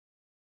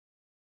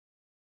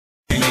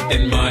get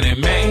that money,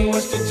 man.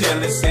 What's the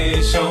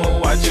jealousy show?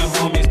 Watch your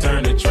homies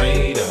turn to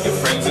trader. Your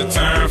friends will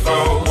turn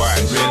foes.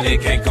 Really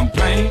can't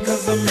complain,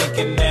 cause I'm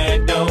making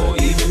that dough.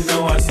 Even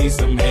though I see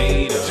some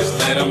haters, just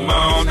let them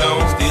all know.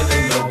 Still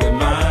in love with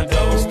my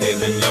dough.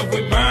 Still in love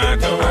with my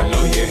dough. I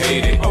know you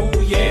hate it. Oh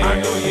yeah.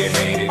 I know you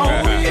hate it. Oh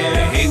yeah.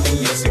 They hate when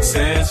you're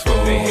successful.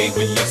 They hate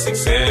when you're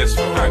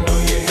successful. I know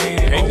you hate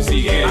it. Hate to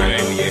see it. I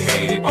know you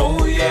hate it.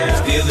 Oh yeah.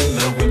 Still in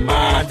love with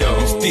my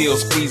dough. Still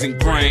squeezing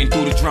grain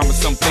through the drama.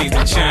 Some things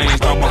that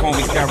changed. All my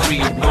homies got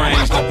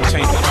rearranged. Nothing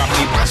changed about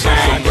me but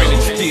change.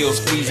 Brandon still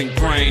squeezing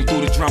grain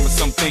through the drama.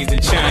 Some things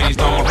that changed.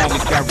 All my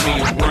homies got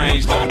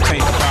rearranged. Nothing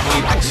changed about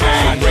me but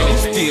change. Brandon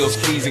still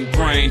squeezing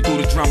grain through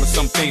the drama.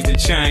 Some things that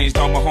changed.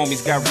 All my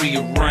homies got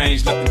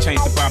rearranged. Nothing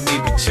changed about me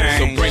but change.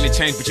 So bring the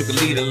change, but you can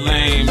lead a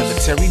lame.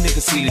 Military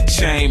niggas see the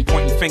chain,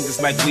 pointing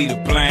fingers like we to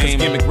blame. Cause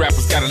gimmick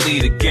rappers gotta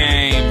lead a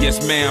game.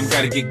 Yes ma'am,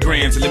 gotta get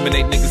grands.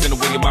 Eliminate niggas in the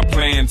way of my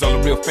plans. All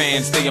the real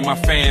fans, stay in my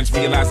fans.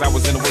 Realize I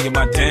was in the way of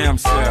my damn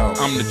self.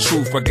 I'm the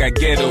truth, I got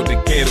ghetto to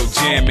ghetto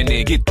jamming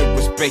it. Get the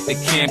respect that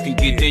Cam can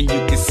get, then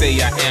you can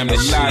say I am the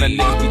shit. A lot of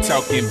niggas be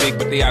talking big,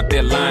 but they out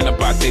there lying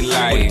about they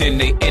life. But then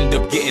they end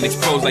up getting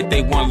exposed like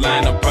they one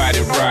line about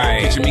it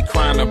right. Picture me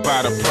crying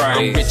about a price.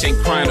 I'm rich, ain't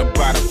crying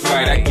about a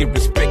flight. I get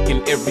respect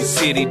in every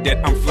city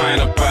that I'm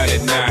flying about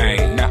at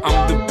night. Now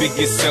I'm the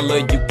biggest seller,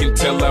 you can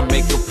tell I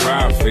make a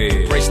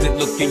profit. Bracelet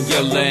looking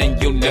yellow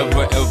and you'll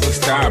never ever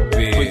stop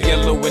it. Put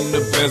yellow in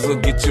the bezel,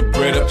 get your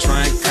bread up,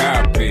 try and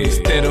copy.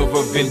 Instead of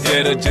a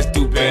vendetta, just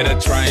do better,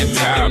 try and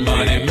top it.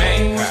 Money,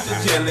 man. What's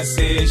the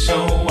jealousy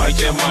show?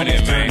 Watch your money,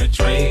 man. Turn a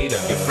trader.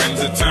 Your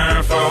friends will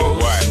turn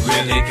foes.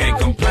 Really can't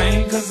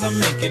complain, cause I'm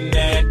making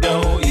that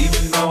dough.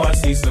 Even though I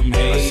see some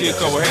hate. I see a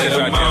couple haters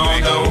out there,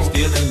 man.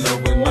 Still in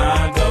love with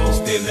my dough.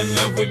 Still in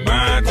love with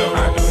my dough.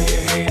 I know you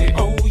hate it.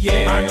 Oh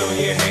yeah. I know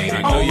you hate it.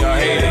 I know y'all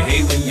hate it. They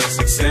hate when you're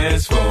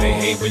successful. They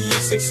hate when you're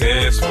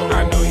successful.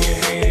 I know you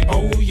hate it.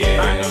 Oh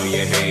yeah. I know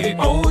you hate it.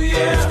 Oh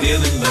yeah.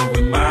 Still in love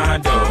with my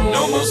dough.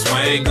 No more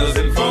swangers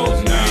and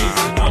foes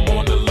now. I'm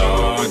on the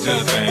larger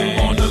thing.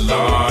 On the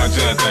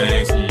larger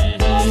things.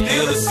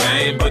 Still the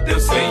same, but they'll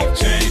say you've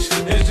changed.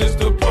 It's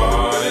just a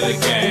part of the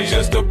game.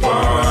 Just a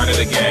part of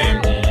the game.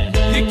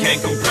 You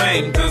can't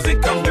complain, cause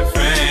it comes with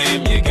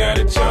fame. You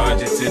gotta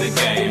charge it to the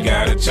game.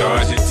 Gotta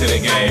charge it to the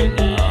game.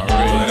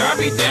 But I'll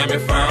be damned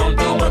if I don't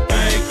do my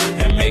thing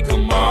and make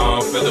them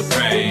all feel the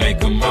pain. Make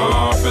them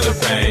all feel the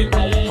pain.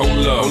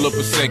 Hold up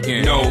a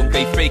second. No,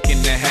 they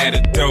faking to have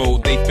the dough.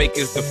 They fake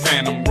as the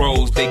phantom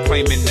rose. They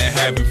claiming to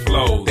have it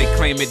flow. They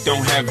claim it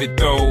don't have it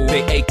though.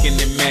 They aching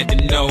and mad to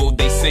know.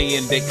 They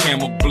saying they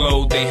camel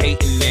blow. They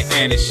hating it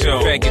and it show.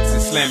 Faggots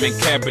and slamming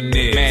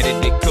cabinets. Mad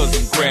at it cause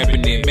I'm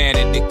grabbing it. Mad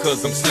at it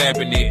cause I'm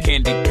slapping it.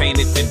 Candy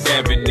painted and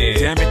dabbing it.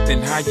 Damn it,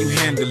 then how you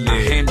handle it? I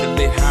handle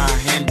it how I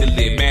handle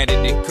it. Mad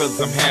at it cause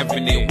I'm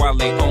having it while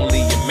they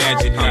only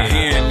imagine it. I'm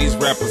hearing these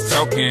rappers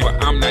talking,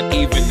 but I'm not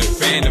even a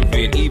fan of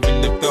it.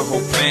 Even if the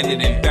whole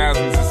planet and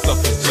thousands of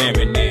suckers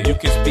jamming it. You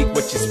can speak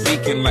what you're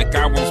speaking like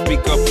I won't speak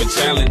up and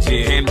challenge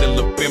it. Handle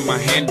up in my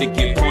hand to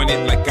get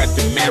pointed like I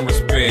demand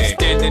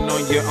respect. Standing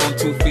on your own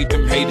 2 feet,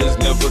 them haters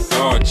never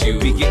thought you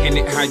be getting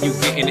it how you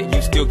getting it.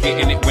 You still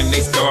getting it when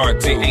they start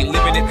to. Ain't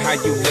living it how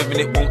you living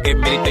it, won't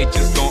admit it, they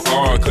just gon'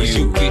 argue. Cause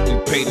you getting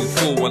paid in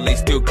full while they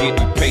still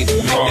getting paid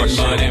in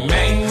partial. Money,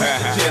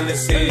 man.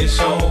 Jealousy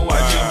show.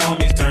 Watch your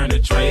homies turn to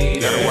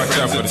trade. Gotta watch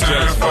out for the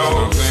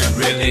jealous.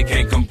 Really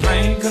can't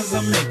complain, cause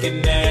I'm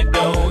making that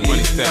dough.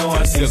 Even though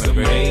I see some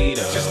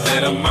haters, just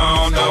let them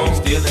all know.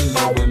 Still in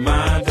love with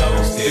my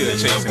dough. Still in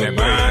love with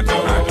my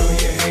dough. I know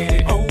you hate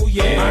it. Oh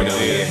yeah. I know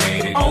you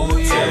hate it. Oh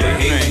yeah.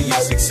 They hate when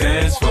you're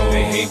successful.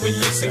 They hate when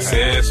you're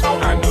successful.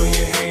 I know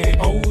you hate it.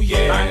 Oh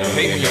yeah. I know you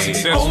hate when you're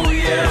successful. Oh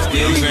yeah.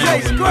 Still in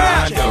love with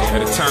my dough.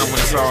 At a time when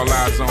it's all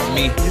eyes on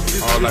me,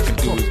 all I can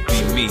do is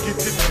be me.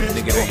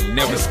 Nigga, they ain't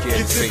never scared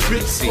to say what they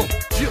see.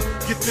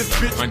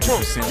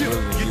 100%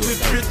 willing to do it. Get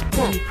this bitch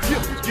pump.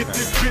 Get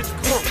this bitch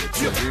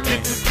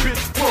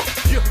pump.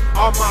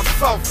 All my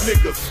South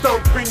niggas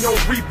stomp in your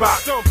Reebok.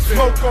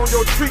 Smoke on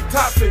your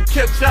treetops and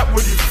catch out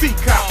when you see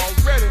cops.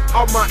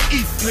 All my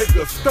East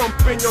niggas stomp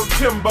in your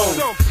Timbo.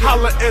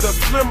 Holla at a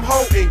slim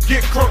hoe and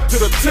get crunk to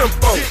the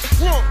tempo.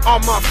 All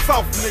my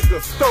South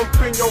niggas stomp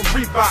in your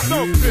Reebok.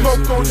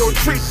 Smoke on your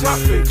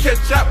treetops and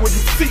catch out when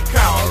you see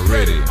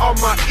cops. All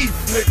my East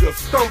niggas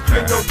stomp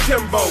in your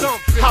Timbo.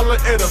 Holla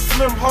at a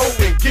slim hoe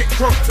and get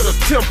crunk to the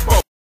tempo.